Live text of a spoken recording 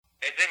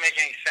didn't make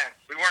any sense.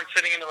 We weren't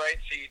sitting in the right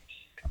seats.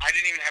 I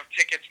didn't even have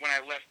tickets when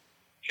I left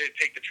to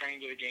take the train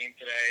to the game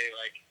today.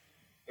 Like,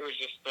 it was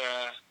just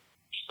a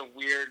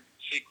weird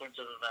sequence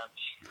of events.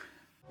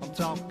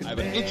 I have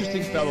an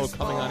interesting fellow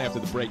coming on after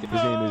the break. His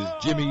name is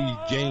Jimmy,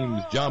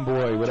 James, John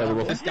Boy, whatever.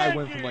 Well, this guy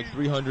went from like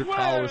 300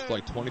 followers to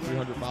like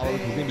 2,300 followers.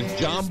 His name is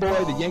John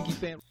Boy, the Yankee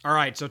fan. All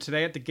right, so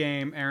today at the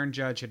game, Aaron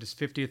Judge hit his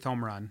 50th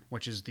home run,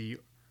 which is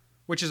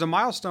a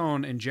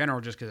milestone in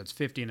general just because it's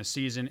 50 in a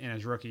season in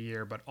his rookie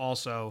year, but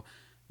also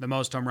the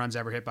most home runs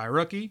ever hit by a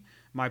rookie.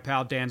 My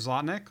pal Dan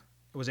Zlotnick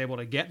was able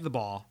to get the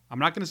ball. I'm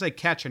not going to say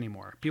catch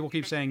anymore. People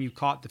keep saying you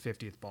caught the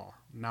 50th ball.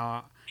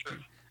 No,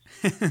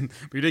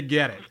 but you did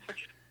get it.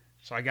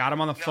 So I got him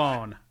on the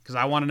phone because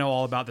I want to know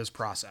all about this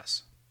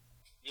process.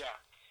 Yeah.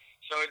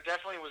 So it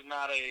definitely was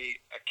not a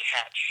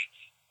catch.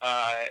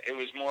 It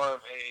was more of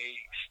a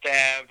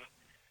stab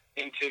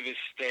into the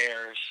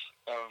stairs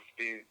of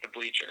the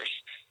bleachers.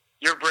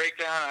 Your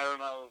breakdown, I don't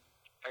know,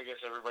 I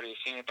guess everybody has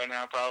seen it by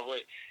now probably.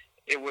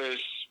 It was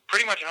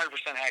pretty much 100%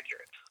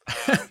 accurate.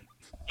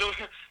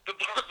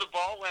 The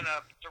ball went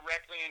up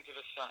directly into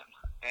the sun.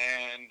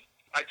 And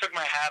I took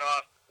my hat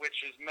off,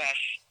 which is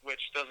mesh,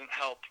 which doesn't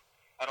help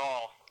at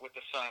all with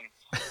the sun,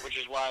 which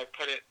is why I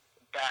put it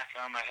back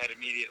on my head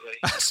immediately.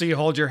 So you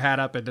hold your hat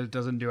up and it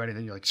doesn't do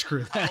anything. You're like,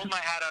 screw that. I hold my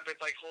hat up. It's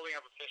like holding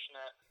up a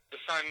fishnet. The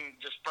sun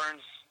just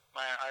burns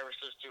my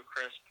irises to a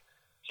crisp.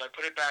 So I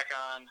put it back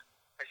on.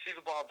 I see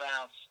the ball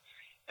bounce.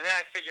 And then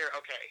I figure,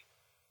 okay,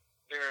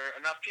 there are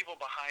enough people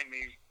behind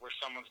me where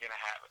someone's going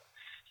to have it.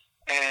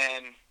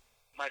 And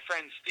my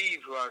friend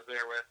Steve, who I was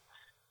there with,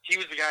 he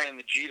was the guy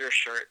in the Jeter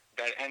shirt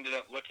that ended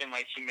up looking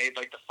like he made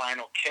like the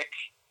final kick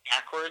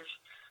backwards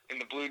in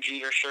the blue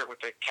Jeter shirt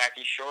with the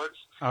khaki shorts.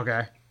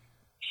 Okay.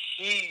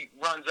 He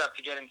runs up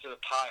to get into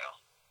the pile,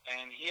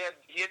 and he had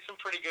some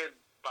pretty good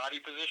body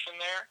position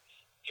there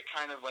to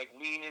kind of like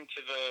lean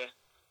into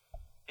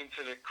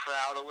the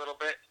crowd a little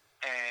bit,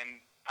 and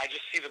I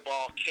just see the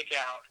ball kick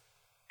out,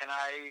 and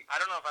I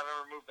don't know if I've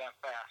ever moved that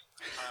fast.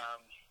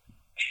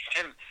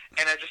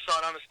 And I just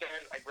saw it on the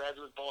stairs. I grabbed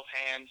it with both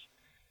hands,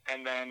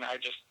 and then I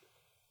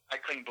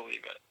couldn't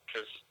believe it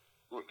because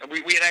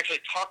we had actually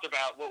talked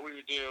about what we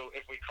would do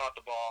if we caught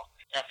the ball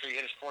after he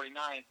hit his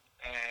 49th,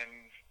 and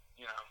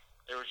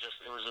it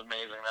was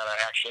amazing that I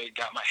actually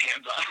got my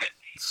hands on it.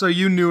 So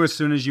you knew as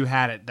soon as you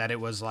had it that it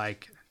was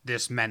like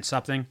this meant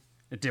something.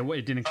 It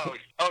didn't.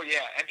 Oh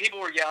yeah, and people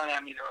were yelling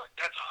at me. They were like,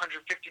 "That's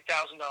 $150,000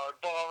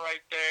 ball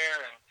right there,"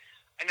 and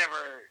I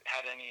never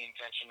had any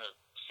intention of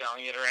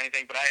selling it or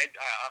anything, but I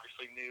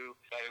obviously knew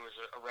that it was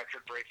a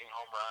record-breaking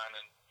home run,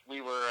 and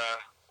we were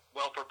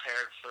well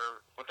prepared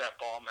for what that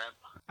ball meant.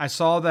 I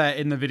saw that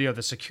in the video,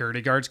 the security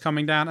guard's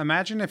coming down.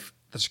 Imagine if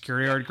the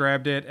security guard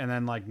grabbed it and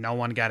then like no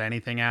one got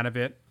anything out of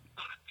it.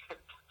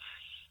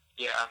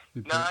 Yeah.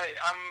 No,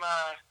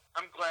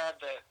 I'm glad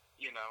that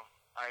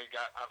I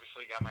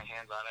obviously got my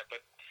hands on it, but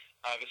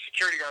the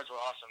security guards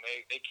were awesome.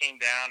 They came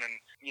down and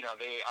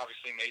they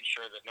obviously made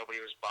sure that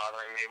nobody was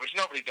bothering me, which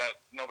nobody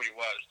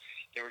was.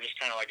 They were just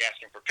kind of like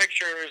asking for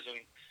pictures,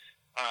 and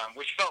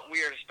which felt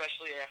weird,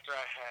 especially after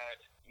I had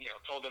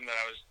told them that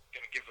I was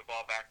going to give the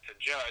ball back to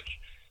Judge,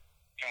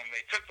 and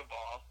they took the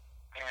ball,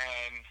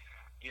 and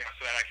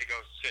so that I could go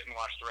sit and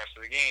watch the rest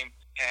of the game.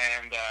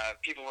 And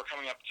people were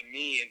coming up to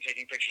me and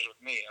taking pictures with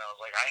me, and I was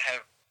like, I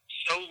have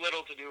so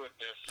little to do with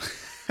this.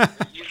 I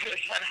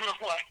don't know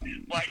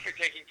why you're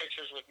taking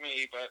pictures with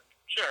me, but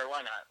sure,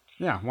 why not?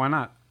 Yeah, why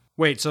not?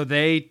 Wait, so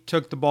they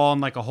took the ball in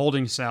like a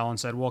holding cell and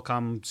said, "We'll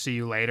come see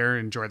you later.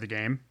 Enjoy the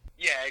game."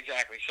 Yeah,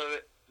 exactly. So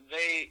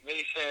they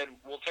said,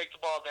 "We'll take the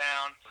ball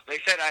down." They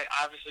said I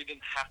obviously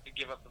didn't have to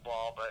give up the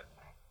ball, but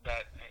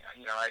that I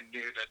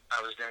knew that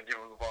I was going to give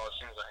them the ball as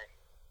soon as I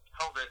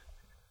held it.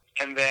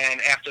 And then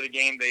after the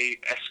game, they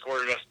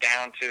escorted us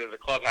down to the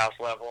clubhouse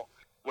level,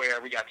 where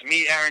we got to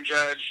meet Aaron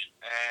Judge,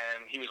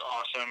 and he was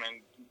awesome,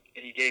 and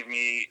he gave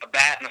me a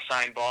bat and a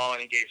signed ball,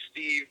 and he gave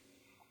Steve,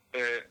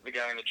 the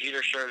guy in the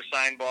Jeter shirt, a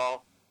signed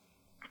ball.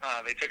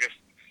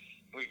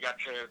 We got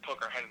to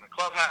poke our head in the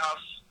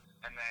clubhouse,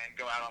 and then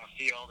go out on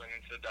the field and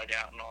into the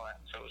dugout and all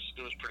that, so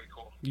it was pretty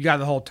cool. You got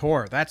the whole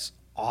tour. That's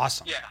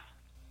awesome. Yeah,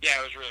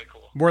 it was really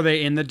cool. Were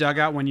they in the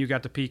dugout when you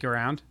got to peek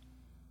around?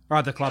 Or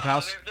at the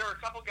clubhouse? There were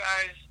a couple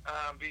guys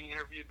being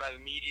interviewed by the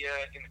media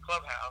in the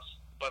clubhouse,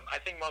 but I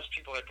think most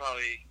of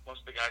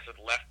the guys had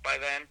left by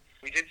then.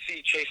 We did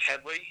see Chase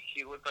Headley.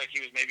 He looked like he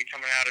was maybe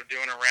coming out of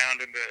doing a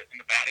round in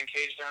the batting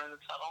cage down in the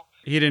tunnel.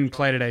 He didn't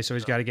play today, so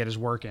he's got to get his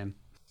work in.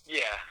 Yeah,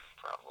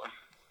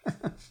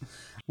 probably.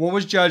 What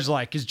was Judge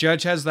like? Because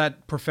Judge has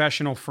that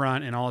professional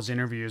front in all his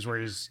interviews where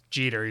he's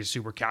Jeter. He's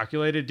super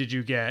calculated. Did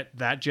you get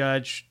that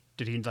Judge?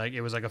 Did he it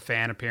was like a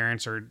fan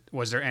appearance, or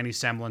was there any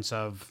semblance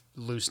of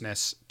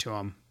looseness to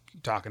him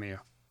talking to you?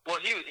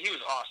 Well, he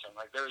was awesome.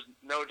 Like, there was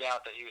no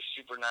doubt that he was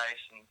super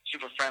nice and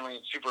super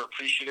friendly and super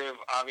appreciative.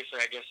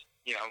 Obviously, I guess,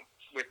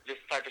 with this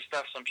type of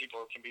stuff, some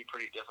people can be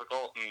pretty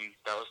difficult, and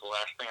that was the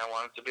last thing I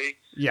wanted to be.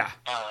 Yeah.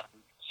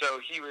 So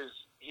he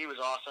was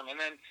awesome.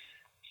 And then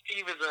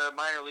Steve is a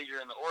minor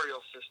leaguer in the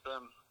Orioles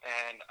system,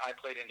 and I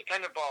played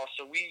independent ball,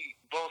 so we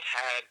both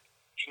had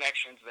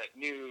connections that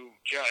knew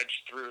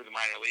Judge through the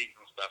minor leagues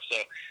and stuff. So,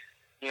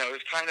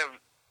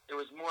 it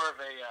was more of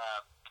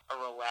a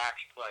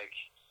relaxed, like,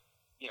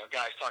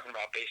 guys talking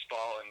about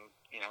baseball and,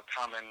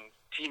 common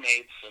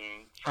teammates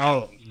and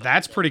Oh,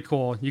 that's like that. pretty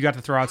cool. You got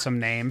to throw out some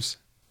names.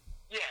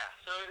 Yeah,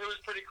 so it was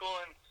pretty cool,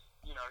 and,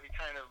 he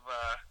kind of,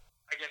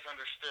 I guess,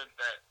 understood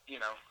that,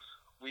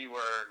 we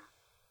were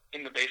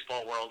in the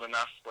baseball world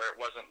enough where it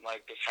wasn't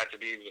like this had to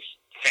be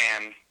this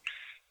fan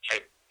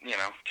type,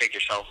 take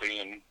your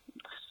selfie and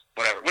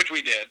whatever, which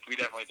we did. We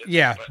definitely did.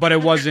 Yeah, but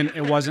it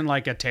wasn't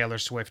like a Taylor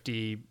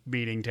Swifty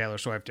beating Taylor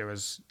Swift. It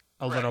was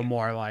a little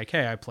more like,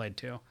 hey, I played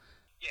too.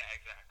 Yeah,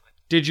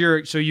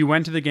 exactly. So you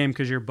went to the game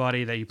because your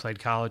buddy that you played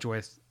college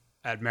with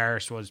at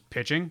Marist was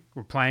pitching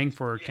or playing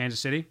for Kansas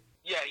City?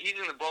 Yeah, he's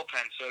in the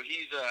bullpen, so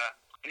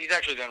he's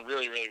actually done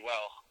really, really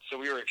well. So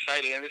we were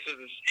excited, and this is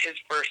his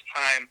first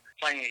time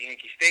playing at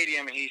Yankee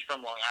Stadium, and he's from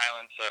Long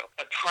Island, so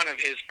a ton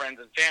of his friends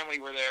and family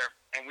were there,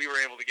 and we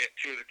were able to get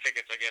 2 of the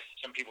tickets. I guess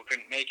some people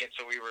couldn't make it,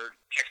 so we were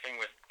texting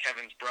with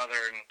Kevin's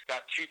brother and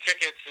got 2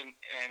 tickets,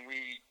 and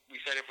we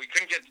said if we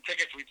couldn't get the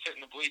tickets, we'd sit in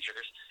the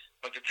bleachers,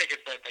 but the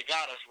tickets that they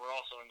got us were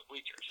also in the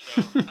bleachers,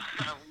 so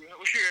we were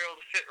able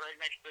to sit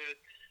right next to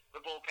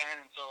the bullpen,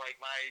 and so like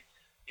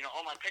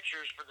all my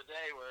pictures for the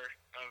day were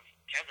of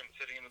Kevin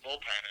sitting in the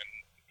bullpen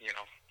and,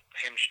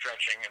 him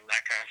stretching and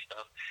that kind of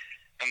stuff.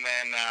 And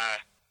then,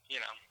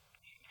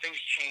 things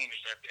changed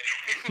that day.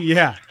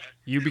 Yeah.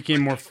 You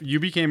became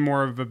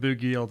more of a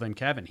big deal than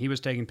Kevin. He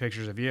was taking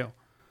pictures of you.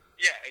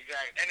 Yeah,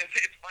 exactly. And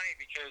it's funny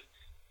because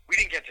we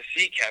didn't get to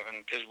see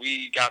Kevin because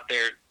we got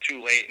there too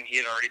late and he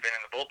had already been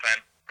in the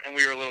bullpen. And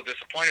we were a little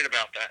disappointed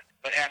about that.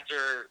 But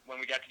when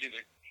we got to do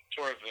the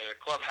tour of the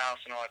clubhouse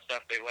and all that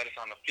stuff, they let us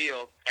on the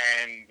field,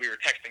 and we were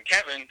texting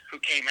Kevin, who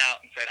came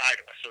out and said hi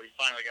to us. So we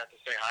finally got to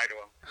say hi to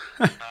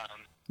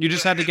him. You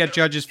just had to get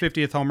Judge's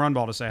 50th home run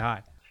ball to say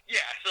hi.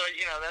 Yeah, so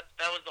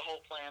that was the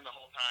whole plan the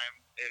whole time,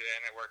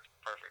 and it worked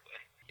perfectly.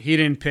 He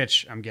didn't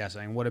pitch, I'm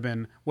guessing. Would have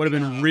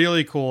been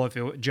really cool if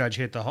Judge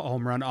hit the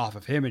home run off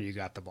of him and you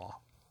got the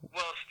ball.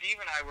 Well, Steve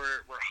and I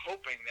were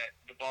hoping that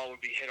the ball would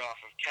be hit off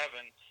of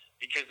Kevin,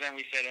 because then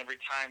we said every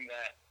time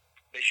that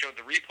they showed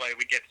the replay,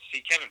 we'd get to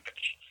see Kevin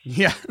pitch.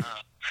 Yeah.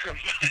 But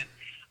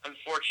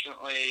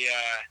unfortunately,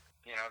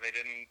 they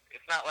didn't.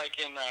 It's not like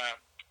in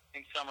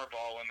summer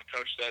ball when the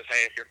coach says,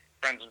 "Hey, if your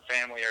friends and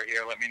family are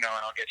here, let me know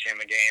and I'll get you in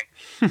the game."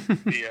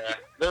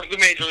 The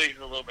major league is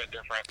a little bit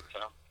different.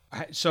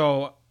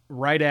 So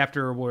right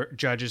after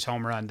Judge's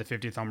home run, the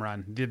 50th home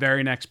run, the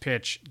very next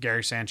pitch,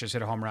 Gary Sanchez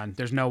hit a home run.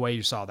 There's no way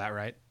you saw that,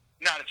 right?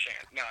 Not a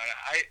chance. No.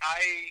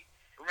 I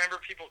remember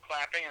people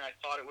clapping, and I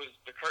thought it was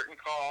the curtain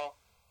call,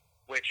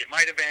 which it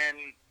might have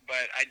been,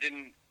 but I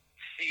didn't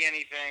see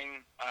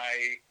anything.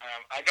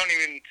 I don't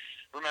even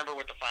remember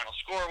what the final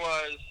score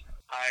was.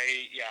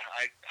 I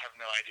have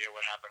no idea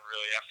what happened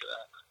really after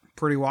that.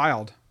 Pretty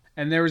wild.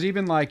 And there was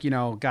even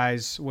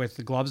guys with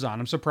the gloves on.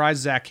 I'm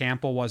surprised Zach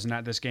Campbell wasn't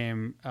at this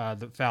game,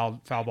 the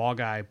foul ball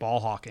guy, ball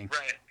hawking.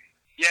 Right.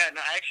 Yeah,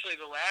 no, actually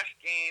the last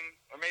game,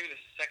 or maybe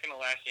the second to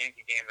last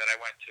Yankee game that I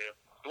went to,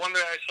 the one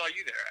that I saw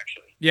you there,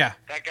 actually. Yeah.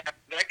 That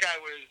guy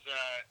was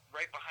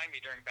right behind me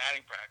during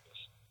batting practice,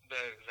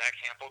 the Zach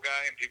Campbell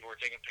guy, and people were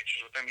taking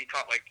pictures with him. He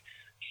caught like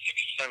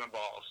 6 or 7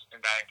 balls in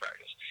batting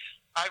practice.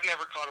 I've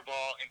never caught a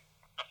ball,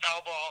 a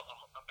foul ball,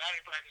 a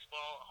batting practice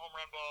ball, a home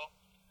run ball,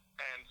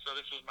 and so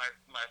this was my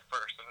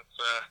first, and it's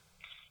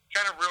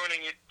kind of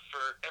ruining it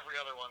for every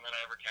other one that I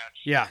ever catch.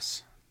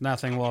 Yes.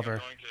 Nothing will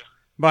ever.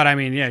 But, I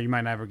mean, yeah, you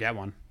might never get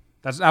one.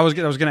 I was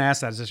going to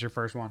ask that. Is this your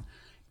first one?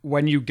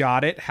 When you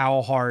got it,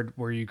 how hard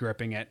were you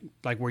gripping it?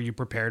 Like, were you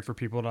prepared for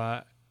people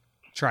to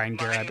try and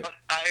grab it?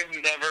 I've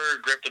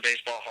never gripped a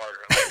baseball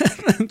harder. I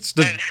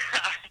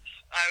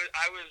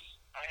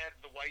had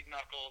the white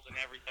knuckles and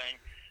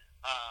everything.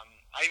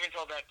 I even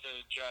told that to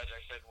Judge. I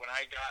said, when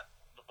I got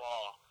the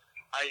ball,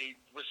 I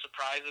was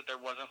surprised that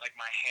there wasn't like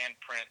my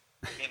handprint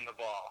in the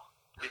ball,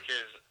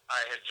 because I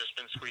had just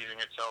been squeezing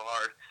it so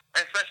hard.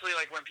 And especially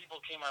like when people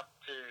came up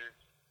to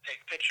take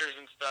pictures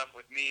and stuff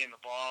with me and the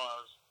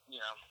ball,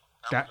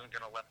 I wasn't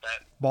going to let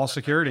that. Ball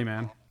security,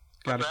 man.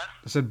 I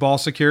said ball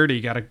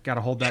security. Got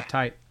to hold that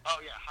tight. Oh,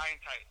 yeah, high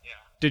and tight, yeah.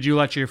 Did you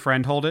let your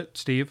friend hold it,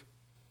 Steve?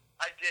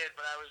 I did,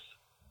 but I was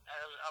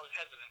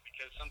hesitant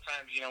because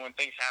sometimes, when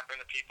things happen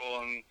to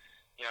people and,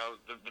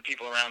 the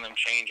people around them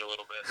change a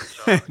little bit.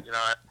 So,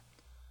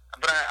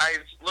 but I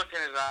looked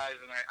in his eyes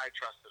and I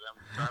trusted him.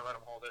 So I let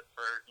him hold it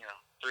for,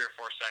 3 or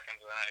 4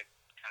 seconds, and then I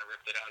kind of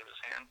ripped it out of his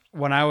hand.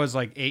 When I was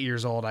like 8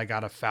 years old, I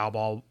got a foul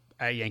ball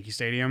at Yankee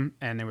Stadium,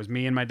 and it was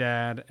me and my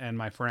dad and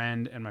my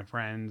friend and my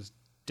friend's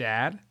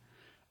dad.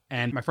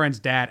 And my friend's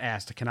dad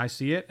asked, "Can I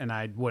see it?" And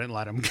I wouldn't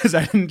let him because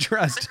I didn't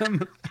trust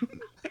him.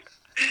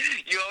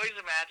 You always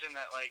imagine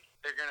that, like,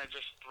 they're going to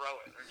just throw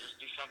it or just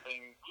do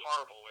something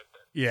horrible with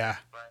it. Yeah.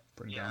 But,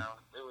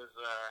 it was,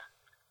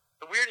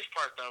 the weirdest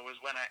part, though, was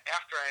when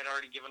after I had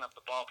already given up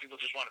the ball, people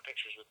just wanted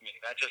pictures with me.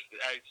 I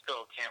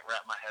still can't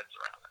wrap my head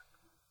around it.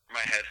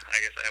 My head. I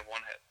guess I have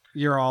one head.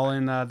 You're all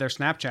in their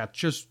Snapchat.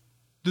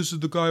 This is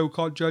the guy who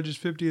caught Judge's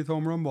 50th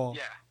home run ball.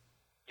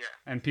 Yeah. Yeah.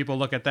 And people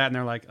look at that and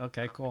they're like,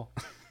 okay, cool.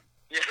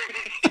 Yeah.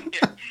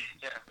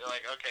 Yeah. They're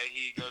like, okay,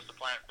 he goes to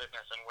Planet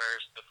Fitness and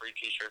wears the free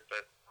T-shirt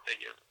that they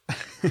give.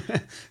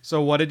 So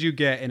what did you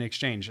get in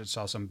exchange? I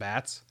saw some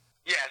bats.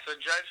 Yeah. So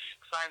Judge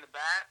signed the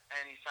bat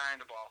and he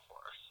signed the ball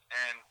for us.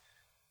 And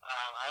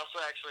I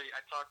also I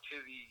talked to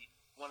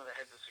one of the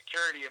heads of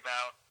security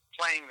about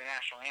playing the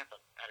national anthem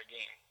at a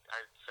game. I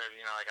said,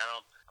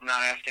 I'm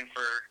not asking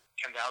for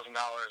 $10,000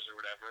 or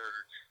whatever,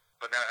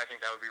 but I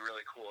think that would be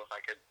really cool if I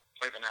could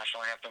play the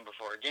national anthem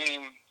before a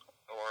game,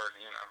 or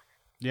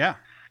Yeah.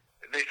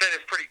 They said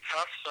it's pretty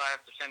tough, so I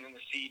have to send in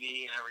the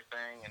CD and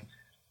everything, and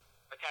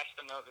attach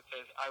the note that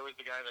says I was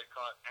the guy that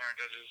caught Aaron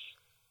Judge's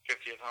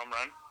 50th home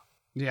run.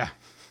 Yeah.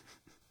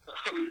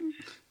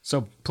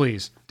 So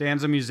please,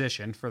 Dan's a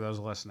musician for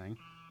those listening.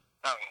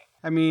 Oh.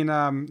 I mean,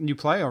 you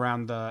play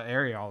around the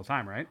area all the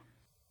time, right?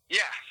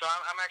 Yeah, so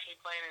I'm actually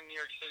playing in New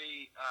York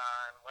City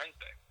on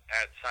Wednesday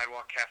at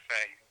Sidewalk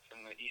Cafe. It's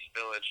in the East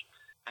Village,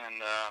 and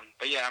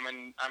but yeah, I'm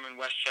in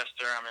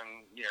Westchester. I'm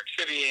in New York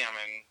City. I'm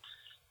in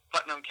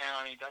Putnam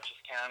County, Dutchess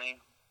County,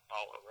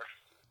 all over.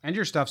 And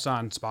your stuff's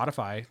on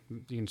Spotify.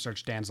 You can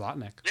search Dan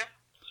Zlotnick. Yeah,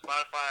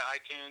 Spotify,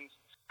 iTunes,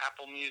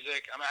 Apple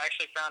Music. I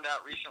actually found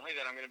out recently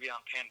that I'm going to be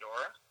on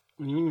Pandora,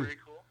 which is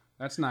pretty cool.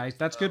 That's nice.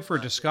 That's good for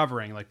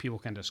discovering. Like,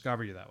 people can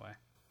discover you that way.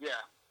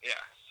 Yeah.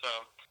 So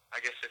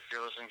I guess if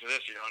you're listening to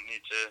this, you don't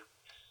need to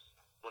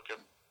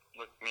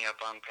look me up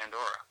on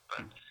Pandora.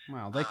 But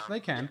well, they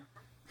can.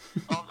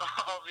 all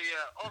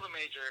the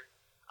major.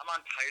 I'm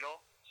on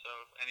Tidal, so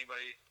if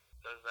anybody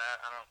does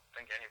that, I don't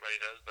think anybody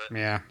does. But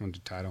yeah, on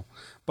Tidal.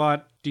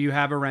 But do you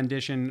have a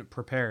rendition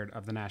prepared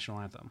of the national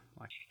anthem?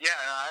 Yeah,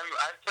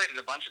 I've played it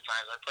a bunch of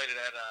times. I played it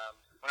at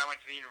when I went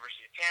to the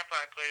University of Tampa.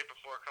 I played it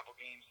before a couple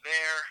games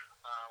there.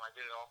 I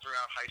did it all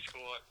throughout high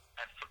school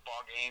at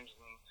football games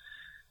and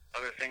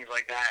other things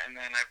like that. And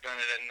then I've done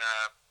it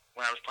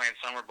when I was playing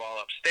summer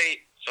ball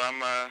upstate. So I'm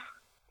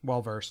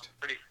well versed.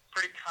 Pretty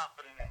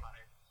confident in my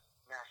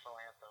national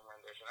anthem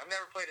rendition. I've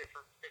never played it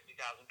for 50,000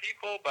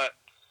 people, but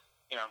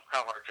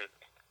how hard could it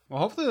be?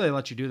 Well, hopefully they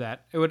let you do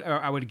that.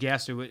 I would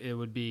guess it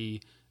would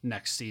be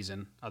next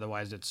season.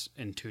 Otherwise, it's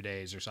in 2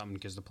 days or something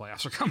because the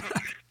playoffs are coming.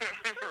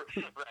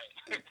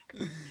 Right.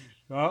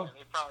 Well,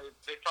 they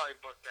probably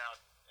booked out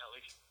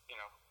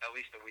at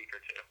least a week or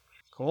two.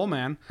 Cool,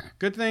 man.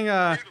 Good thing.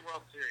 I'll do the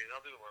World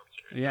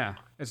Series. Yeah,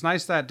 it's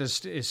nice that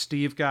is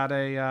Steve got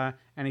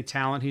any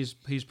talent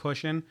he's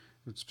pushing.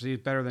 He's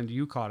better than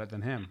you caught it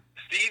than him.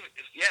 Steve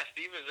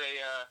is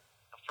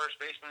a first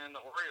baseman in the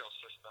Orioles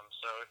system.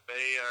 So if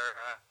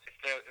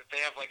they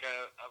have like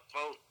a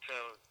vote to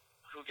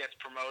who gets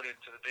promoted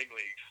to the big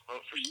leagues,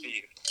 vote for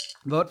Steve.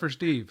 Vote for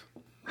Steve.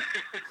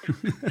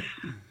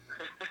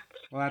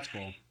 Well, that's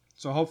cool.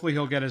 So hopefully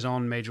he'll get his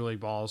own major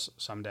league balls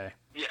someday.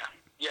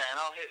 Yeah, and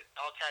I'll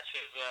catch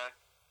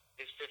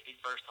his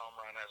 51st home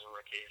run as a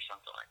rookie or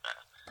something like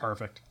that.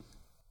 Perfect.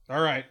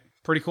 All right,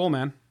 pretty cool,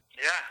 man.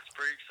 Yeah, it's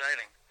pretty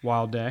exciting.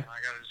 Wild day. I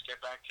gotta just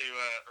get back to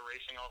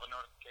erasing all the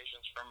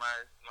notifications from my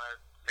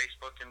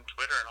Facebook and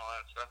Twitter and all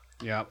that stuff.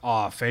 Yeah.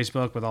 Oh,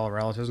 Facebook with all the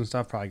relatives and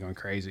stuff, probably going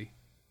crazy.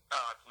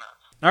 Oh, it's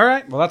nuts. All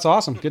right. Well, that's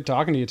awesome. Good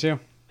talking to you too.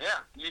 Yeah,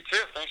 you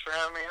too. Thanks for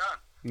having me on.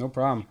 No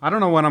problem. I don't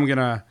know when I'm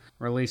gonna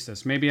release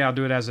this. Maybe I'll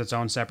do it as its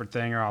own separate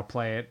thing, or I'll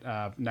play it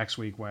next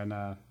week when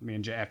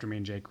after me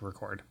and Jake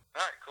record.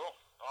 All right, cool,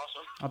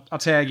 awesome. I'll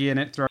tag you in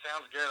it. Sounds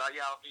good.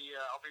 Yeah,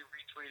 I'll be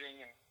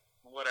retweeting and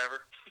whatever.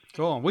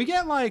 Cool. We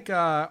get like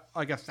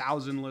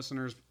 1,000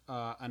 listeners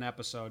an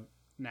episode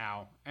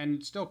now,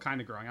 and still kind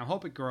of growing. I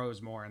hope it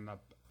grows more in the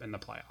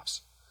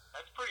playoffs.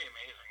 That's pretty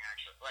amazing,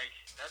 actually. Like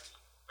that's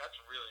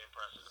really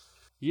impressive.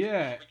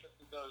 Yeah. Because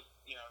of those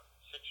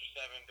 6 or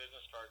 7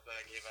 business cards that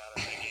I gave out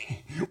at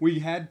the game. We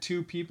had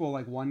 2 people,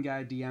 like one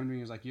guy DM'd me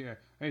and was like, yeah,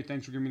 hey,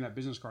 thanks for giving me that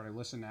business card. I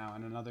listen now.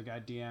 And another guy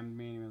DM'd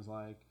me and was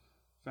like,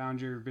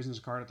 found your business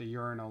card at the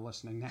urinal,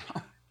 listening now.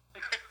 Hey,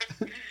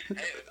 that's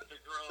the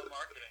guerrilla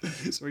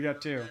marketing. So we got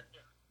 2.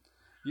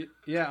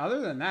 Yeah,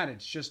 other than that,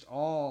 it's just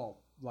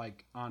all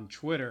like on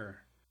Twitter,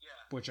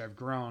 which I've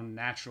grown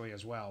naturally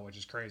as well, which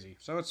is crazy.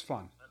 So it's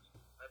fun.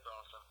 That's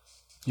awesome.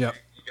 Yep.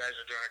 You guys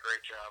are doing a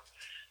great job.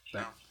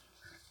 So.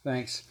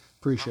 Thanks.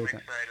 Appreciate that. I'm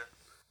excited.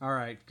 All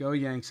right. Go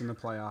Yanks in the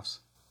playoffs.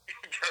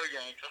 Go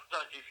Yanks. I'll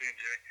talk to you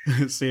soon,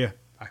 Jimmy. See ya.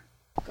 Bye.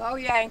 Go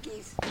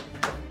Yankees.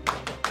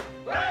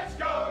 Let's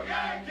go!